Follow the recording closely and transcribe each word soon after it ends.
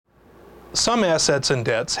Some assets and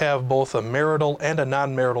debts have both a marital and a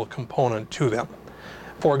non-marital component to them.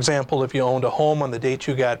 For example, if you owned a home on the date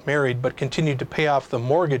you got married but continued to pay off the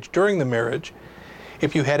mortgage during the marriage,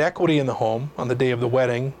 if you had equity in the home on the day of the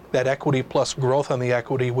wedding, that equity plus growth on the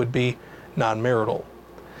equity would be non-marital.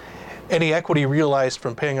 Any equity realized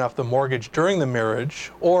from paying off the mortgage during the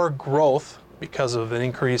marriage or growth because of an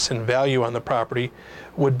increase in value on the property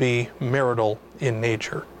would be marital in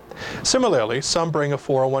nature. Similarly, some bring a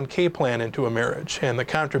 401k plan into a marriage, and the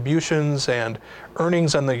contributions and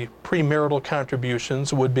earnings on the premarital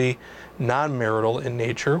contributions would be non-marital in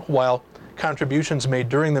nature, while contributions made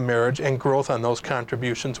during the marriage and growth on those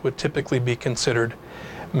contributions would typically be considered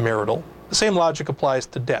marital. The same logic applies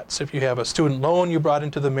to debts. If you have a student loan you brought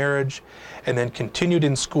into the marriage and then continued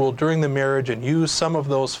in school during the marriage and used some of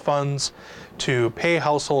those funds to pay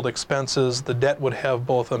household expenses, the debt would have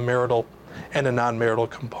both a marital and a non-marital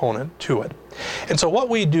component to it. And so what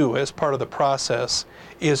we do as part of the process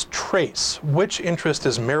is trace which interest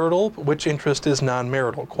is marital, which interest is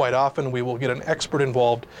non-marital. Quite often we will get an expert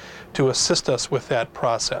involved to assist us with that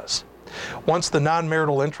process. Once the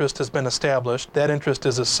non-marital interest has been established, that interest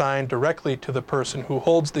is assigned directly to the person who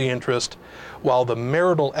holds the interest, while the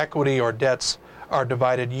marital equity or debts are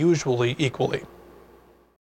divided usually equally.